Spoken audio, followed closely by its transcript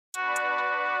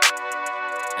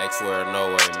X-Ware no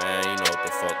way, man. You know what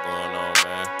the fuck going on,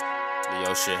 man. Leave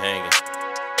your shit hanging.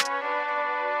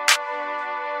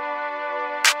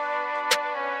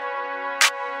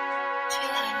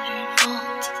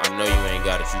 I know you ain't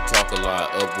got it, you talk a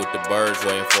lot. Up with the birds,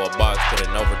 waiting for a box, put in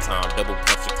overtime. Double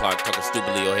punch the clock, talking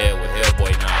stupidly your head with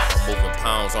Hellboy knives. I'm moving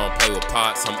pounds, I don't play with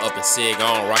pots. I'm up in Sig,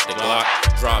 I don't rock the Glock.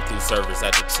 Drive through service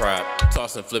at the trap.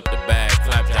 Toss and flip the bag,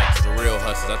 flapjack to the real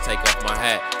hustlers. I take off my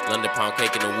hat. London pound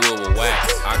cake in the wood with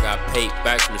wax. I got pape,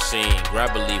 fax machine.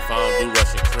 Grab a leaf, I don't do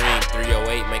Russian cream.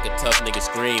 308, make a tough nigga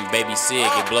scream. Baby Sig,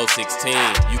 it blow 16.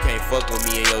 You can't fuck with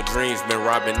me in your dreams. Been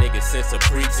robbing niggas since a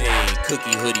preteen.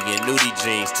 Cookie hoodie and nudie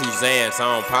jeans. 2 Zans,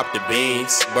 I don't pop the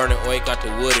beans. Burning oil got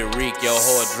the wood and reek. Yo,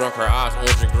 hoe drunk, her eyes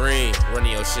orange and green.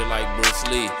 Running your shit like Bruce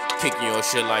Lee. Kicking your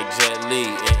shit like Jet Li.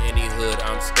 In any hood,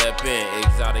 I'm stepping.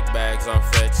 Exotic bags, I'm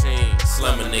fetching.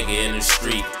 Slam a nigga in the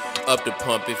street. Up the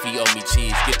pump if he owe me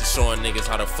cheese. Get to showing niggas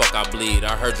how the fuck I bleed.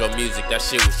 I heard your music, that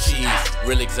shit was cheese.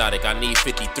 Real exotic, I need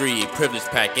 53. Privilege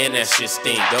pack and that shit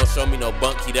stink. Don't show me no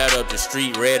bunk, keep that up the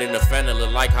street. Red in the fender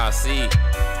look like I see.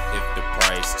 If the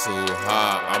price too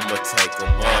high, I'ma take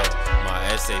them up. My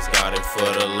essays got it for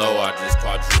the low, I just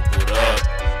quadrupled up.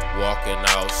 Walking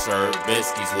out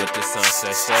Sherbinskis with the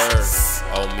sunset shirt.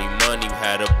 Owe me money,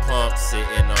 had a pump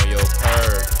sitting on your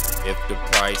curb. If the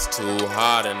price too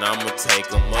high, then I'ma take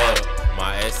them up.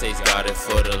 My essays got it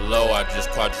for the low, I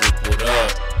just quadrupled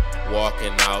up.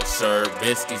 Walking out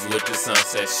Sherbinskis with the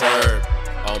sunset shirt.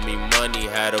 Owe me money,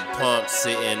 had a pump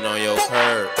sitting on your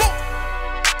curb.